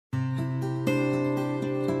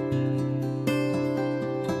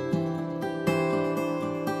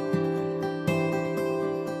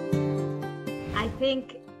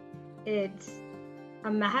think it's a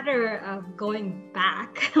matter of going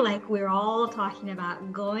back, like we're all talking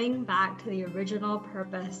about, going back to the original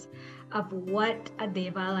purpose of what a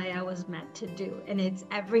devalaya was meant to do. And it's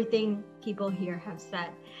everything people here have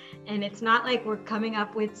said. And it's not like we're coming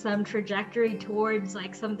up with some trajectory towards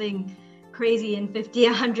like something crazy in 50,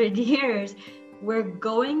 100 years. We're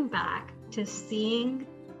going back to seeing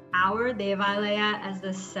our devalaya as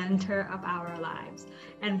the center of our lives.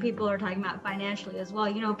 And people are talking about financially as well.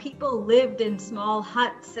 You know, people lived in small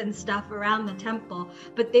huts and stuff around the temple,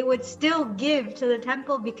 but they would still give to the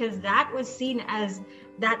temple because that was seen as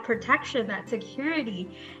that protection, that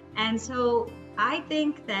security. And so I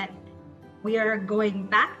think that we are going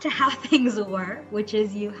back to how things were, which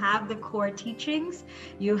is you have the core teachings,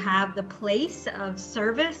 you have the place of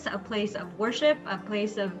service, a place of worship, a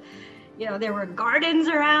place of, you know, there were gardens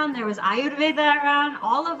around, there was Ayurveda around,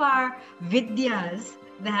 all of our vidyas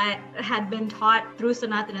that had been taught through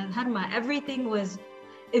Sanatana Dharma, everything was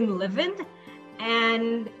enlivened.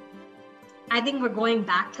 And I think we're going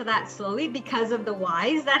back to that slowly because of the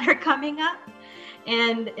whys that are coming up.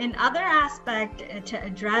 And another aspect to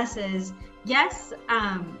address is, yes,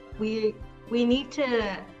 we need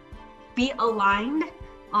to be aligned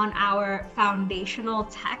on our foundational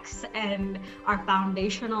texts and our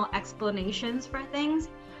foundational explanations for things,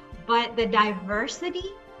 but the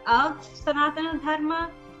diversity of Sanatana Dharma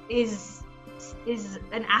is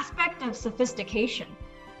an aspect of sophistication,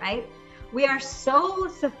 right? We are so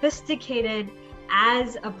sophisticated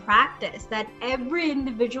as a practice that every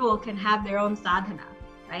individual can have their own sadhana,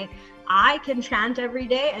 right? I can chant every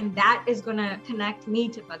day and that is going to connect me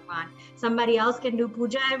to Bhagwan. Somebody else can do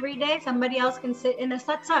puja every day. Somebody else can sit in a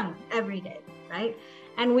satsang every day, right?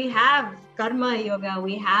 And we have karma yoga,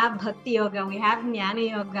 we have bhakti yoga, we have jnana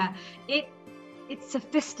yoga. It's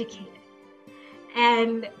sophisticated.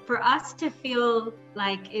 And for us to feel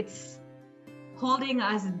like it's holding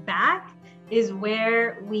us back is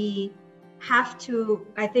where we have to,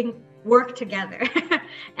 I think, work together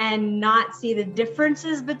and not see the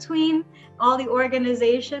differences between all the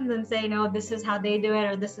organizations and say, no, this is how they do it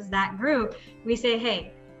or this is that group. We say,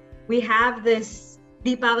 hey, we have this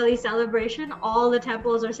Deepavali celebration. All the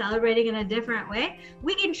temples are celebrating in a different way.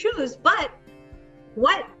 We can choose, but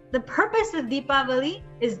what the purpose of Deepavali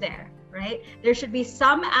is there, right? There should be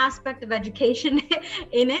some aspect of education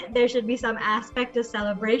in it. There should be some aspect of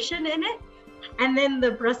celebration in it. And then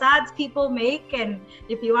the prasads people make, and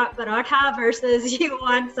if you want paratha versus you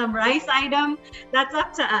want some rice item, that's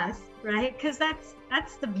up to us, right? Because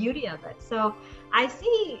that's the beauty of it. So I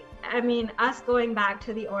see, us going back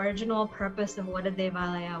to the original purpose of what a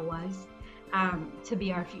devalaya was, to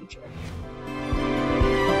be our future.